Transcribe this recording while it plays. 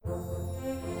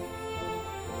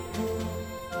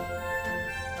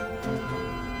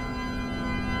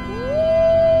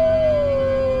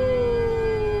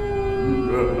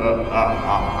Hey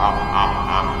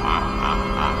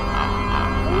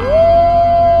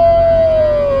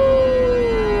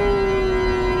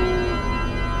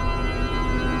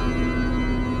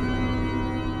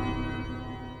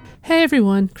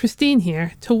everyone, Kristin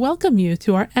here to welcome you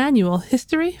to our annual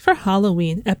History for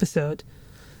Halloween episode.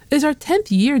 It is our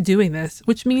 10th year doing this,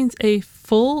 which means a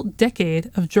full decade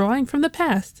of drawing from the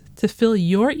past to fill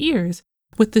your ears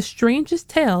with the strangest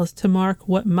tales to mark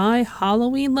what my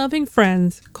Halloween-loving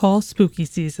friends call spooky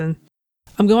season.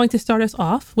 I'm going to start us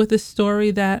off with a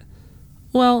story that,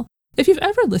 well, if you've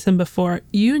ever listened before,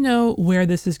 you know where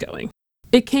this is going.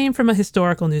 It came from a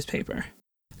historical newspaper.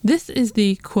 This is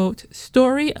the, quote,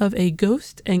 story of a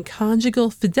ghost and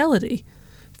conjugal fidelity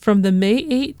from the May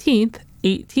 18th,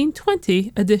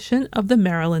 1820 edition of the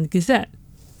Maryland Gazette.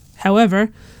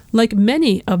 However, like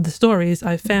many of the stories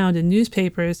I've found in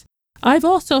newspapers, I've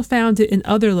also found it in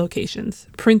other locations,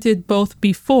 printed both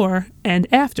before and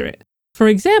after it. For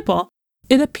example,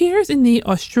 it appears in the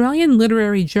Australian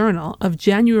Literary Journal of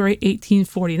January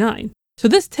 1849, so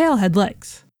this tale had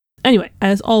legs. Anyway,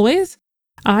 as always,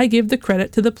 I give the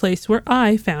credit to the place where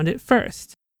I found it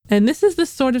first. And this is the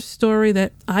sort of story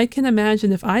that I can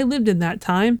imagine if I lived in that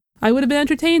time, I would have been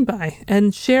entertained by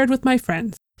and shared with my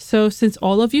friends. So since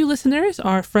all of you listeners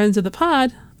are friends of the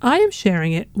pod, I am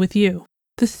sharing it with you.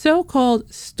 The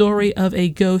so-called story of a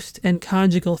ghost and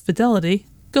conjugal fidelity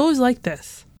goes like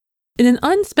this. In an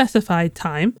unspecified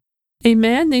time, a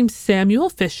man named Samuel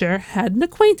Fisher had an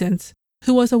acquaintance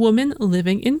who was a woman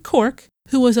living in Cork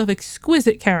who was of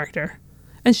exquisite character,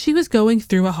 and she was going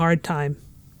through a hard time.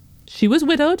 She was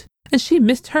widowed, and she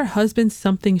missed her husband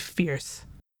something fierce.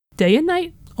 Day and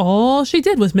night, all she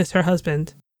did was miss her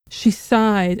husband. She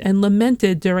sighed and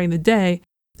lamented during the day,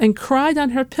 and cried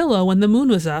on her pillow when the moon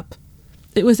was up.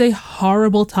 It was a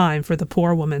horrible time for the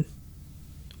poor woman.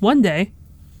 One day,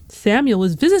 Samuel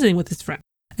was visiting with his friend,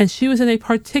 and she was in a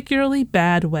particularly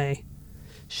bad way.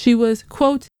 She was,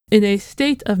 quote, in a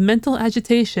state of mental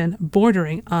agitation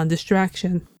bordering on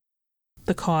distraction.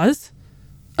 The cause?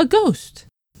 A ghost.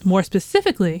 More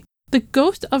specifically, the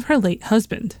ghost of her late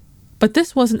husband. But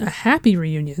this wasn't a happy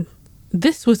reunion.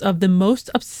 This was of the most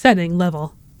upsetting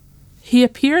level. He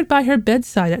appeared by her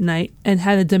bedside at night and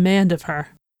had a demand of her.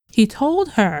 He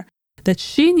told her that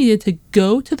she needed to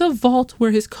go to the vault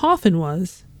where his coffin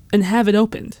was and have it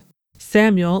opened.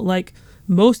 Samuel, like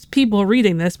most people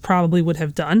reading this probably would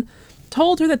have done,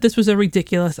 told her that this was a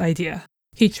ridiculous idea.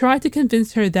 He tried to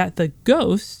convince her that the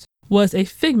ghost was a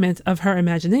figment of her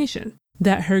imagination,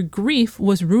 that her grief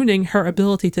was ruining her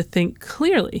ability to think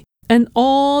clearly, and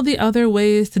all the other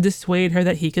ways to dissuade her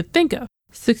that he could think of,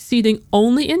 succeeding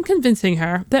only in convincing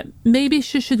her that maybe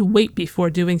she should wait before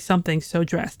doing something so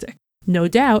drastic. No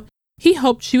doubt, he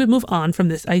hoped she would move on from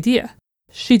this idea.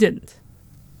 She didn't.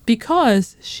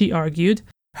 Because, she argued,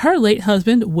 her late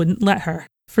husband wouldn't let her.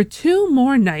 For 2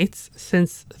 more nights,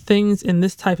 since things in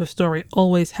this type of story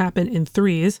always happen in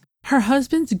threes, her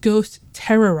husband's ghost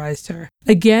terrorized her,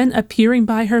 again appearing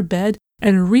by her bed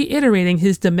and reiterating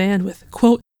his demand with,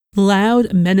 quote,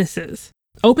 loud menaces.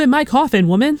 Open my coffin,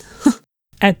 woman!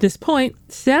 At this point,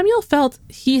 Samuel felt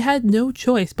he had no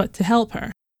choice but to help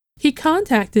her. He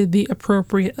contacted the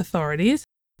appropriate authorities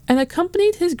and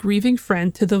accompanied his grieving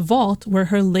friend to the vault where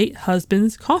her late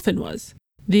husband's coffin was.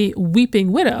 The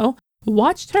weeping widow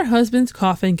watched her husband's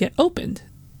coffin get opened,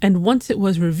 and once it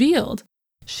was revealed,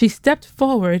 she stepped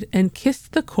forward and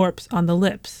kissed the corpse on the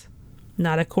lips.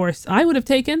 Not a course I would have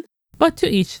taken, but to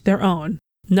each their own.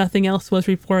 Nothing else was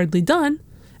reportedly done,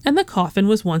 and the coffin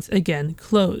was once again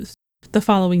closed. The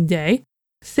following day,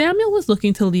 Samuel was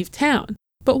looking to leave town,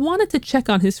 but wanted to check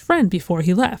on his friend before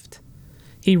he left.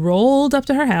 He rolled up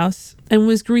to her house and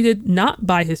was greeted not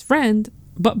by his friend,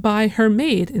 but by her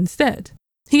maid instead.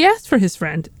 He asked for his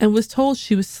friend and was told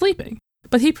she was sleeping,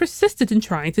 but he persisted in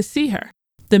trying to see her.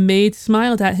 The maid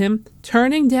smiled at him,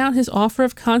 turning down his offer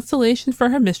of consolation for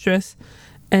her mistress,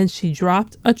 and she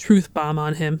dropped a truth bomb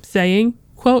on him, saying,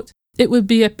 quote, it would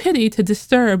be a pity to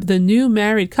disturb the new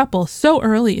married couple so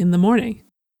early in the morning.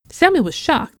 Samuel was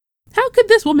shocked. How could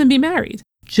this woman be married?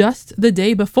 Just the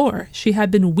day before, she had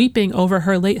been weeping over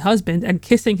her late husband and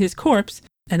kissing his corpse,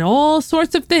 and all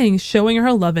sorts of things showing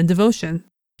her love and devotion.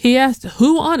 He asked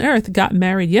who on earth got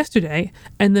married yesterday,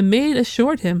 and the maid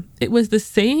assured him it was the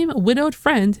same widowed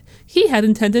friend he had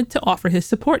intended to offer his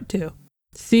support to.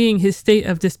 Seeing his state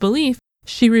of disbelief,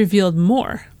 she revealed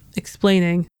more,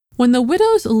 explaining, when the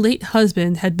widow's late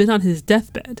husband had been on his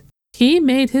deathbed, he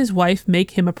made his wife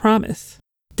make him a promise.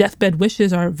 Deathbed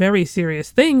wishes are very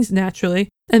serious things, naturally,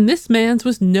 and this man's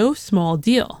was no small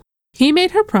deal. He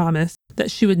made her promise that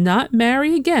she would not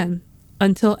marry again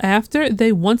until after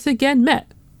they once again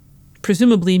met,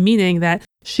 presumably meaning that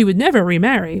she would never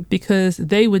remarry because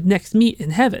they would next meet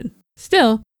in heaven.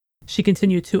 Still, she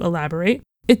continued to elaborate,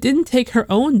 it didn't take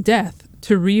her own death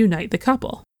to reunite the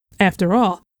couple. After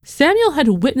all, Samuel had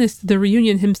witnessed the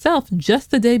reunion himself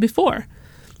just the day before,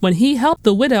 when he helped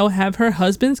the widow have her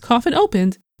husband's coffin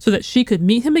opened so that she could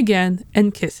meet him again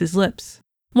and kiss his lips.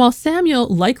 While Samuel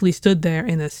likely stood there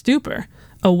in a stupor,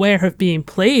 aware of being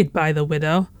played by the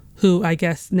widow, who I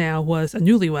guess now was a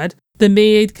newlywed, the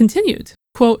maid continued,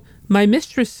 quote, "My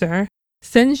mistress, sir,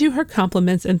 sends you her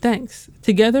compliments and thanks,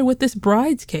 together with this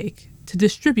bride's cake, to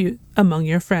distribute among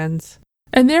your friends."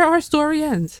 And there our story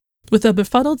ends, with a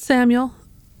befuddled Samuel,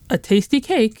 a tasty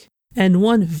cake, and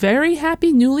one very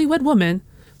happy newlywed woman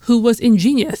who was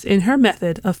ingenious in her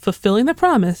method of fulfilling the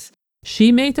promise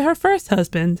she made to her first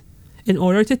husband in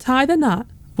order to tie the knot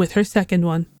with her second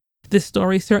one. This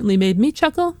story certainly made me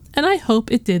chuckle, and I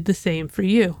hope it did the same for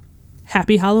you.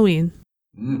 Happy Halloween.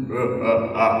 In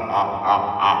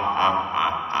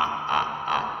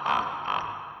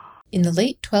the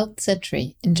late 12th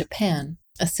century, in Japan,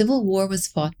 a civil war was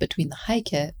fought between the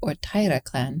Heike or Taira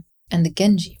clan and the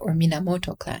Genji or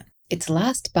Minamoto clan. Its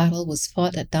last battle was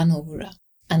fought at Danoura,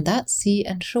 and that sea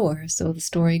and shore, so the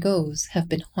story goes, have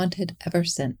been haunted ever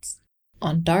since.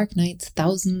 On dark nights,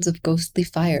 thousands of ghostly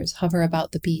fires hover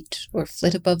about the beach or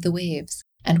flit above the waves,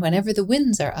 and whenever the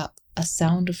winds are up, a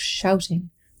sound of shouting,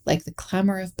 like the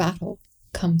clamor of battle,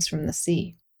 comes from the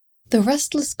sea. The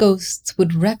restless ghosts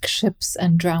would wreck ships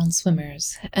and drown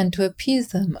swimmers, and to appease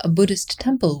them, a Buddhist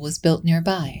temple was built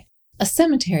nearby. A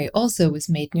cemetery also was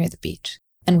made near the beach,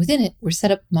 and within it were set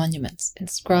up monuments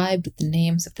inscribed with the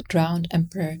names of the drowned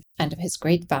emperor and of his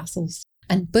great vassals,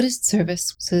 and Buddhist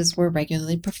services were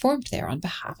regularly performed there on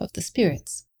behalf of the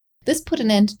spirits. This put an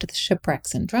end to the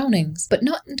shipwrecks and drownings, but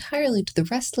not entirely to the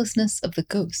restlessness of the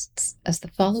ghosts, as the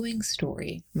following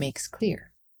story makes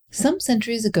clear. Some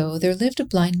centuries ago, there lived a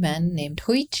blind man named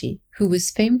Hoichi, who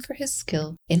was famed for his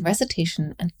skill in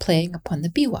recitation and playing upon the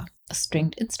biwa, a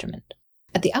stringed instrument.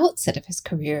 At the outset of his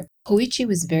career, Hoichi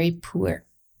was very poor.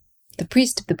 The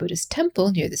priest of the Buddhist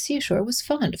temple near the seashore was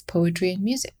fond of poetry and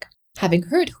music. Having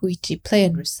heard Hoichi play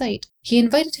and recite, he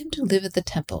invited him to live at the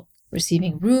temple,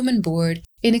 receiving room and board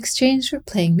in exchange for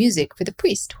playing music for the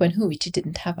priest when Hoichi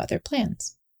didn't have other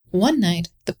plans. One night,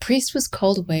 the priest was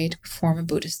called away to perform a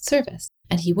Buddhist service,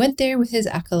 and he went there with his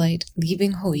acolyte,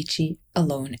 leaving Hoichi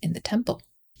alone in the temple.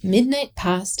 Midnight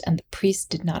passed and the priest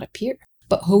did not appear,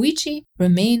 but Hoichi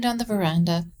remained on the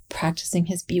veranda practicing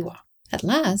his biwa. At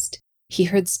last, he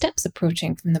heard steps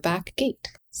approaching from the back gate.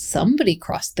 Somebody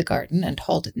crossed the garden and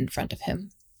halted in front of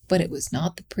him, but it was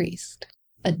not the priest.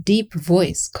 A deep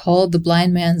voice called the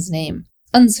blind man's name,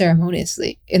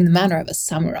 unceremoniously, in the manner of a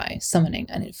samurai summoning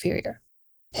an inferior.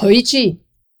 "Hoichi!"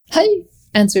 "Hi!"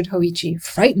 answered Hoichi,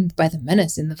 frightened by the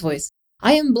menace in the voice.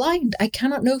 "I am blind. I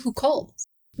cannot know who calls."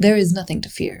 "There is nothing to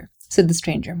fear," said the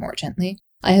stranger more gently.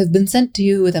 "I have been sent to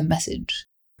you with a message.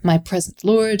 My present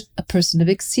lord, a person of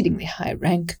exceedingly high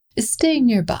rank, is staying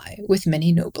nearby with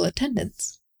many noble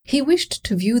attendants. He wished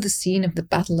to view the scene of the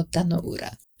Battle of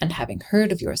Danoura, and having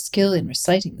heard of your skill in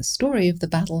reciting the story of the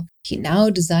battle, he now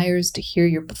desires to hear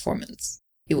your performance.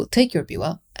 You will take your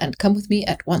biwa and come with me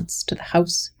at once to the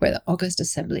house where the august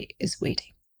assembly is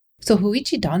waiting." So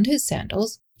Hoichi donned his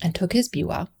sandals and took his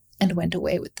biwa and went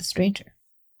away with the stranger.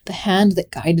 The hand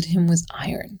that guided him was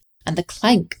iron, and the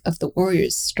clank of the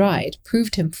warrior's stride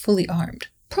proved him fully armed,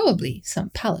 probably some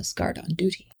palace guard on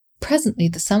duty. Presently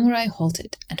the samurai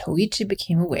halted, and Hoichi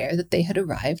became aware that they had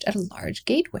arrived at a large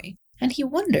gateway, and he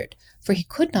wondered, for he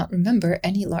could not remember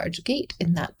any large gate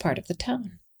in that part of the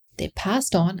town. They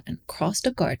passed on and crossed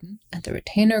a garden, and the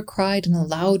retainer cried in a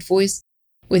loud voice,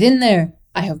 "Within there!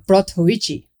 I have brought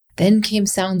Hoichi." Then came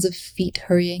sounds of feet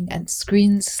hurrying, and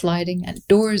screens sliding, and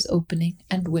doors opening,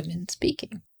 and women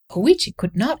speaking. Hoichi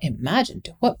could not imagine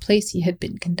to what place he had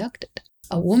been conducted.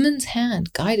 A woman's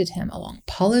hand guided him along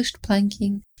polished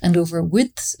planking and over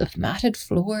widths of matted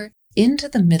floor into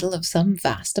the middle of some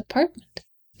vast apartment.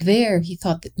 There he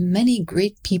thought that many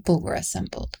great people were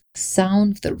assembled. The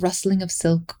sound of the rustling of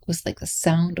silk was like the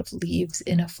sound of leaves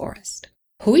in a forest.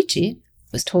 Hoichi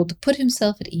was told to put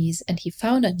himself at ease, and he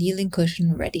found a kneeling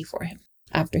cushion ready for him.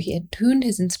 After he had tuned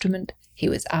his instrument, he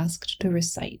was asked to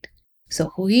recite. So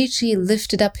Hoichi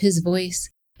lifted up his voice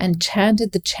and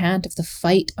chanted the chant of the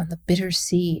fight on the bitter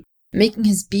sea, making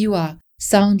his biwa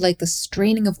sound like the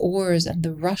straining of oars and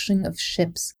the rushing of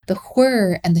ships, the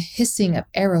whir and the hissing of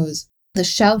arrows, the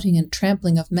shouting and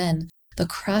trampling of men, the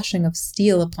crashing of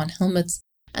steel upon helmets,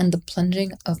 and the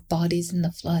plunging of bodies in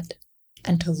the flood.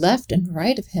 And to left and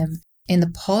right of him, in the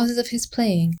pauses of his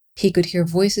playing, he could hear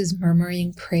voices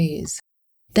murmuring praise.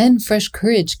 Then fresh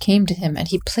courage came to him, and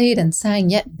he played and sang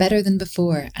yet better than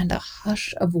before, and a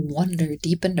hush of wonder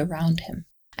deepened around him.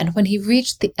 And when he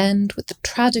reached the end with the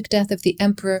tragic death of the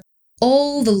emperor,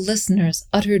 all the listeners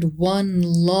uttered one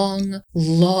long,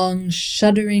 long,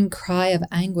 shuddering cry of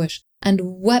anguish, and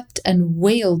wept and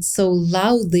wailed so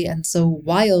loudly and so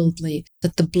wildly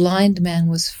that the blind man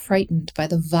was frightened by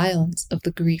the violence of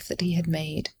the grief that he had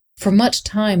made. For much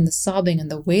time the sobbing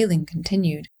and the wailing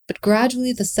continued, but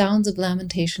gradually the sounds of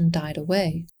lamentation died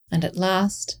away, and at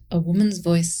last a woman's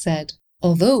voice said,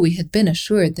 "Although we had been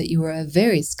assured that you were a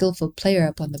very skillful player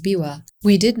upon the biwa,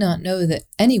 we did not know that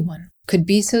anyone could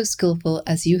be so skillful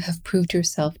as you have proved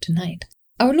yourself tonight.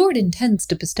 Our Lord intends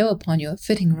to bestow upon you a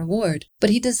fitting reward, but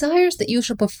he desires that you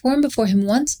shall perform before him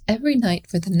once every night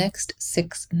for the next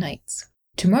 6 nights.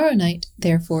 Tomorrow night,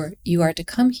 therefore, you are to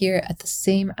come here at the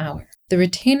same hour. The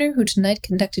retainer who tonight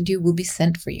conducted you will be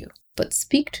sent for you, but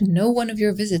speak to no one of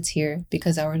your visits here,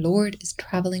 because our Lord is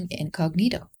traveling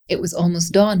incognito." It was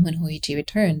almost dawn when Hoichi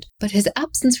returned, but his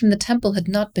absence from the temple had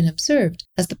not been observed,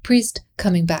 as the priest,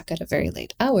 coming back at a very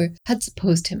late hour, had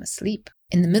supposed him asleep.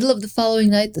 In the middle of the following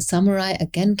night, the samurai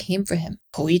again came for him.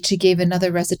 Hoichi gave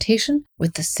another recitation,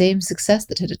 with the same success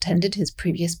that had attended his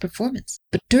previous performance.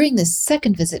 But during this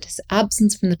second visit, his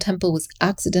absence from the temple was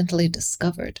accidentally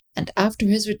discovered, and after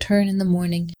his return in the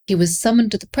morning, he was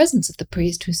summoned to the presence of the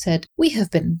priest, who said, "We have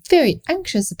been very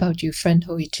anxious about you, friend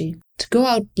Hoichi. To go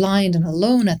out blind and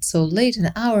alone at so late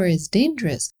an hour is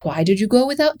dangerous. Why did you go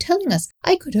without telling us?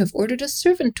 I could have ordered a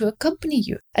servant to accompany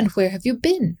you. And where have you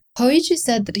been?" Hoichi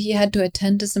said that he had to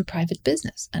attend to some private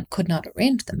business and could not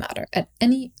arrange the matter at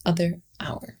any other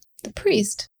hour. The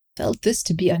priest felt this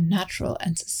to be unnatural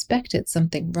and suspected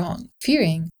something wrong,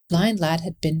 fearing the blind lad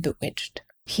had been bewitched.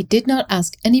 He did not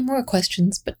ask any more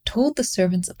questions, but told the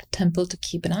servants of the temple to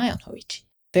keep an eye on Hoichi.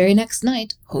 Very next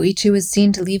night, Hoichi was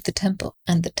seen to leave the temple,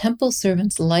 and the temple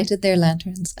servants lighted their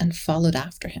lanterns and followed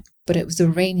after him. But it was a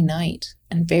rainy night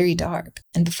and very dark,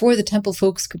 and before the temple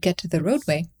folks could get to the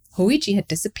roadway, Hoichi had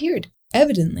disappeared.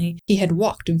 Evidently, he had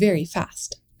walked very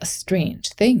fast, a strange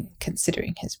thing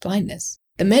considering his blindness.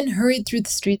 The men hurried through the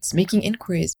streets making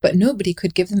inquiries, but nobody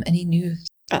could give them any news.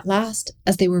 At last,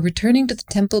 as they were returning to the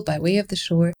temple by way of the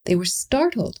shore, they were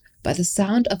startled by the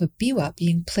sound of a biwa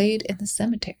being played in the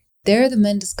cemetery. There the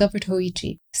men discovered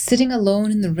Hoichi, sitting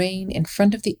alone in the rain in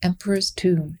front of the emperor's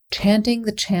tomb, chanting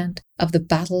the chant of the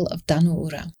Battle of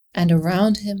Danoura. And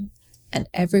around him, and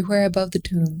everywhere above the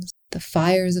tombs, the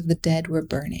fires of the dead were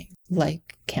burning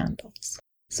like candles.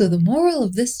 So the moral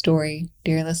of this story,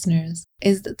 dear listeners,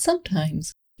 is that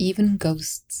sometimes even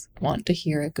ghosts want to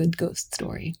hear a good ghost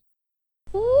story.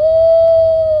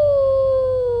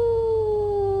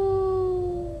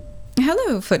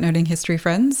 Hello, Footnoting History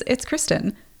friends. It's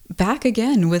Kristin, back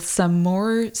again with some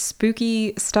more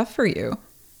spooky stuff for you.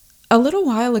 A little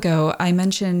while ago, I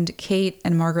mentioned Kate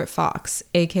and Margaret Fox,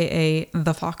 aka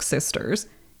the Fox sisters,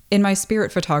 in my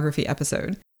spirit photography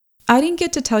episode. I didn't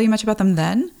get to tell you much about them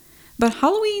then, but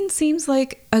Halloween seems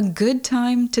like a good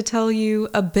time to tell you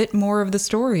a bit more of the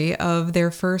story of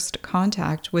their first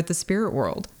contact with the spirit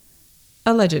world.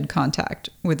 Alleged contact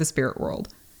with the spirit world.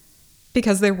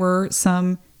 Because there were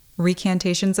some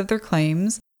recantations of their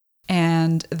claims,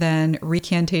 and then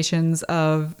recantations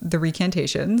of the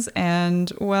recantations,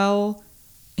 and, well,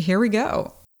 here we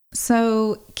go.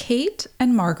 So, Kate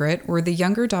and Margaret were the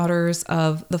younger daughters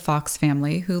of the Fox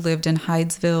family who lived in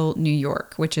Hydesville, New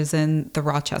York, which is in the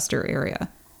Rochester area.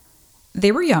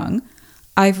 They were young.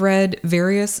 I've read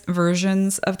various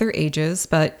versions of their ages,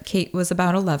 but Kate was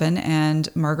about 11 and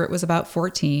Margaret was about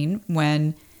 14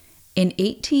 when, in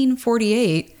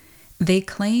 1848, they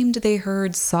claimed they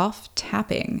heard soft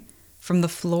tapping from the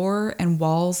floor and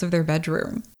walls of their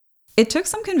bedroom. It took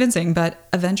some convincing, but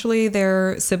eventually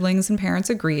their siblings and parents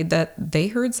agreed that they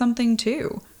heard something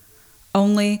too.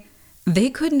 Only they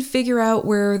couldn't figure out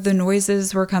where the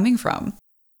noises were coming from.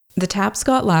 The taps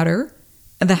got louder,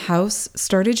 the house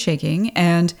started shaking,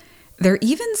 and there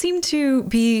even seemed to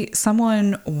be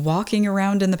someone walking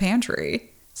around in the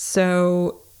pantry.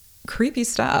 So, creepy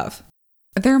stuff.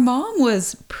 Their mom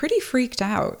was pretty freaked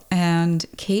out, and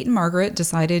Kate and Margaret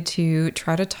decided to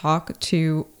try to talk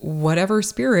to whatever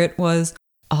spirit was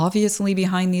obviously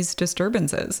behind these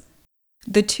disturbances.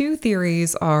 The two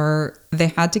theories are they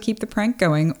had to keep the prank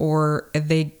going or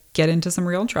they get into some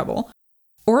real trouble,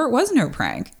 or it was no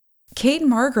prank. Kate and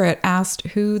Margaret asked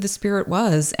who the spirit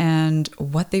was and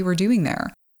what they were doing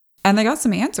there, and they got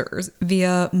some answers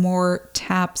via more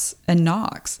taps and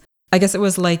knocks. I guess it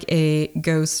was like a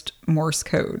ghost Morse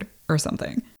code or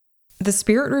something. The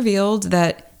spirit revealed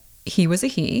that he was a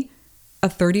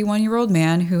 31-year-old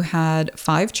man who had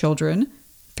 5 children,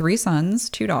 3 sons,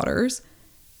 2 daughters,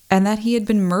 and that he had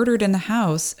been murdered in the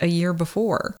house a year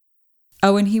before.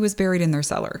 Oh, and he was buried in their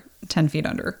cellar, 10 feet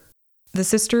under. The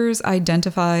sisters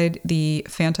identified the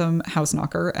phantom house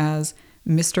knocker as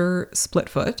Mr.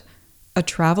 Splitfoot, a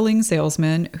traveling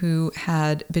salesman who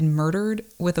had been murdered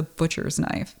with a butcher's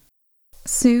knife.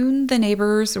 Soon, the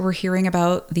neighbors were hearing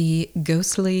about the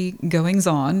ghostly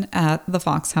goings-on at the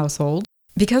Fox household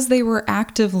because they were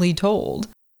actively told.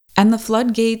 And the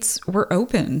floodgates were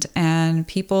opened, and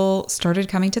people started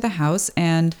coming to the house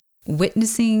and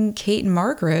witnessing Kate and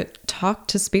Margaret talk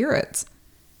to spirits.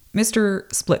 Mr.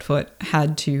 Splitfoot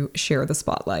had to share the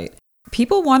spotlight.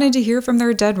 People wanted to hear from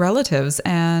their dead relatives,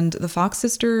 and the Fox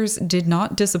sisters did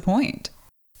not disappoint.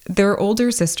 Their older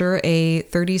sister, a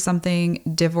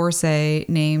 30-something divorcee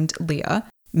named Leah,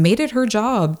 made it her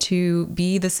job to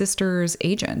be the sisters'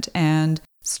 agent and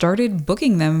started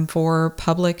booking them for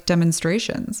public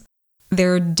demonstrations.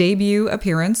 Their debut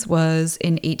appearance was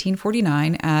in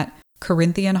 1849 at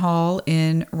Corinthian Hall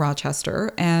in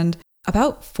Rochester, and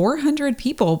about 400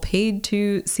 people paid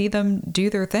to see them do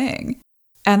their thing.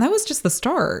 And that was just the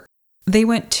start. They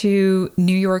went to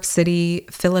New York City,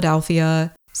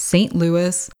 Philadelphia, St.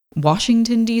 Louis,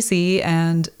 Washington, D.C.,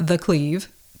 and the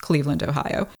Cleveland,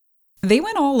 Ohio. They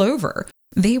went all over.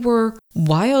 They were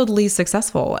wildly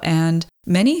successful, and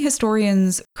many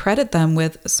historians credit them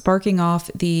with sparking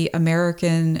off the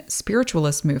American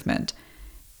spiritualist movement,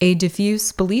 a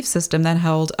diffuse belief system that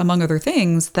held, among other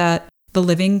things, that the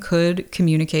living could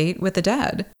communicate with the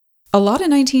dead. A lot of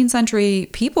 19th century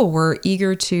people were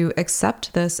eager to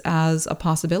accept this as a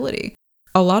possibility.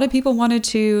 A lot of people wanted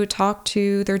to talk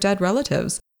to their dead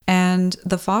relatives, and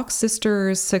the Fox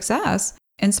sisters' success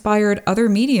inspired other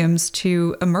mediums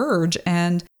to emerge,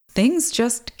 and things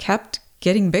just kept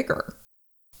getting bigger.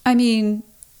 I mean,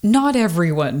 not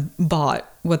everyone bought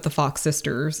what the Fox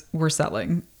sisters were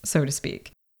selling, so to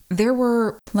speak. There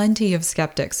were plenty of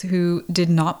skeptics who did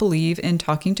not believe in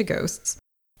talking to ghosts,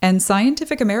 and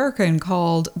Scientific American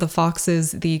called the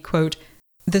Foxes the, quote,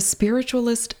 the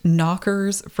spiritualist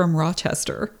knockers from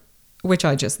Rochester, which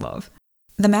I just love.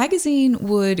 The magazine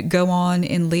would go on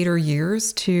in later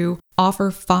years to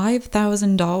offer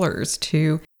 $5,000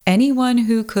 to anyone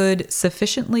who could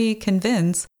sufficiently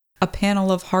convince a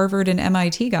panel of Harvard and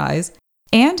MIT guys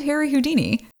and Harry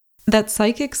Houdini that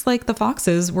psychics like the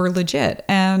Foxes were legit,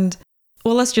 and,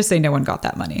 well, let's just say no one got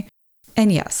that money.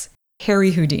 And yes,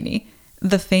 Harry Houdini,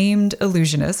 the famed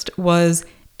illusionist, was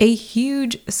a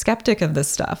huge skeptic of this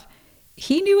stuff.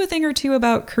 He knew a thing or two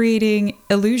about creating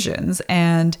illusions,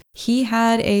 and he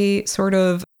had a sort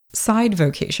of side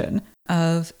vocation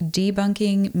of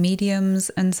debunking mediums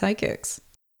and psychics.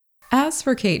 As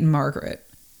for Kate and Margaret,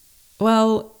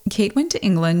 well, Kate went to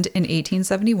England in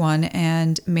 1871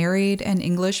 and married an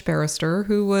English barrister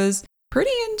who was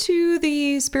pretty into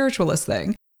the spiritualist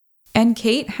thing. And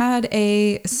Kate had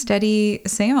a steady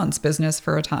seance business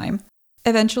for a time.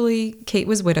 Eventually, Kate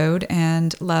was widowed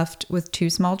and left with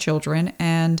 2 small children,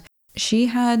 and she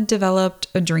had developed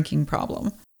a drinking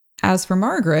problem. As for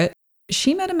Margaret,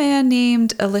 she met a man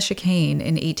named Elisha Kane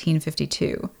in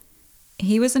 1852.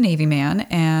 He was a Navy man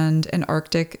and an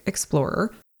Arctic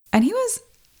explorer, and he was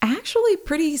actually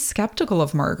pretty skeptical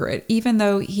of Margaret, even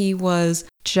though he was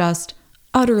just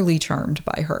utterly charmed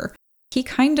by her. He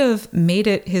kind of made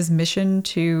it his mission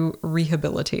to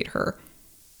rehabilitate her.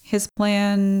 His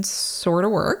plan sort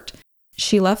of worked.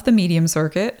 She left the medium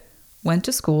circuit, went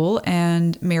to school,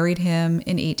 and married him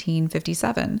in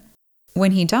 1857.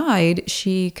 When he died,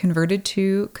 she converted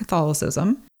to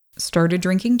Catholicism, started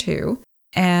drinking too,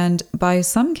 and by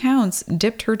some counts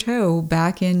dipped her toe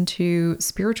back into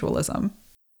spiritualism.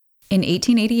 In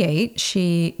 1888,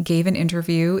 she gave an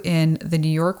interview in the New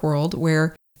York World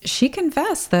where she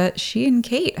confessed that she and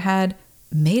Kate had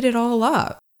made it all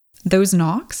up. Those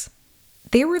knocks,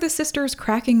 they were the sisters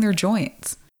cracking their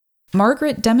joints.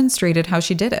 Margaret demonstrated how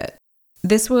she did it.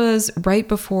 This was right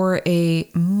before a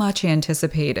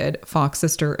much-anticipated Fox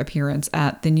sister appearance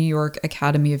at the New York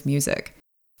Academy of Music.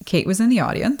 Kate was in the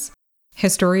audience.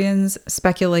 Historians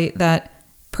speculate that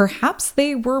perhaps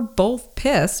they were both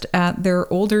pissed at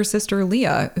their older sister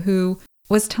Leah, who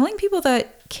was telling people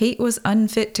that Kate was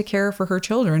unfit to care for her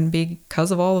children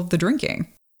because of all of the drinking.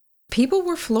 People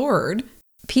were floored.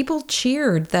 People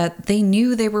cheered that they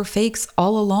knew they were fakes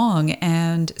all along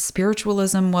and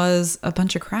spiritualism was a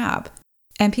bunch of crap.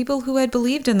 And people who had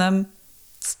believed in them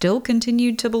still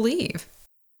continued to believe.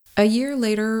 A year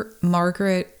later,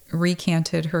 Margaret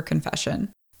recanted her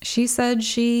confession. She said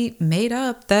she made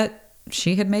up that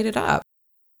she had made it up.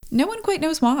 No one quite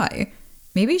knows why.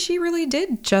 Maybe she really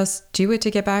did just do it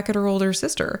to get back at her older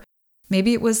sister.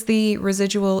 Maybe it was the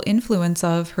residual influence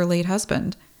of her late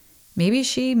husband. Maybe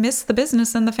she missed the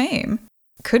business and the fame.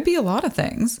 Could be a lot of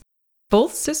things.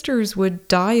 Both sisters would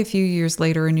die a few years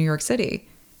later in New York City,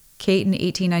 Kate in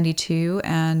 1892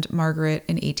 and Margaret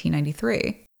in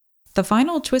 1893. The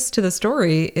final twist to the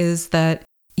story is that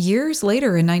years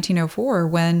later in 1904,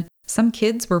 when some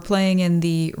kids were playing in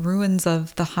the ruins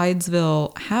of the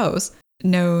Hydesville house,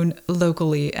 known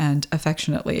locally and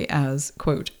affectionately as,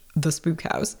 quote, the Spook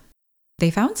House, they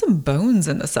found some bones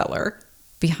in the cellar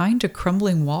behind a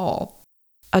crumbling wall.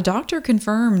 A doctor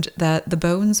confirmed that the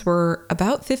bones were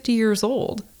about 50 years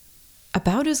old,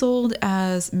 about as old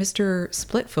as Mr.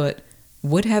 Splitfoot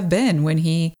would have been when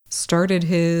he started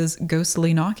his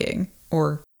ghostly knocking,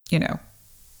 or,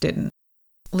 didn't.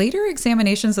 Later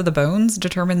examinations of the bones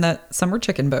determined that some were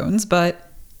chicken bones,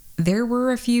 but there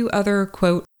were a few other,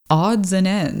 quote, odds and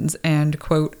ends and,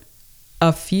 quote,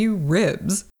 a few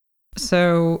ribs.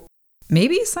 So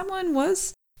maybe someone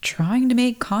was trying to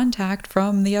make contact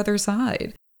from the other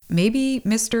side. Maybe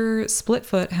Mr.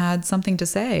 Splitfoot had something to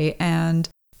say and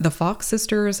the Fox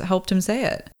sisters helped him say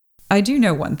it. I do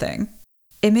know one thing.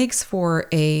 It makes for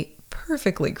a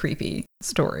perfectly creepy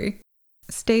story.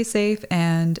 Stay safe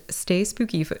and stay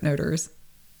spooky, footnoters.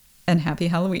 And happy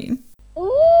Halloween.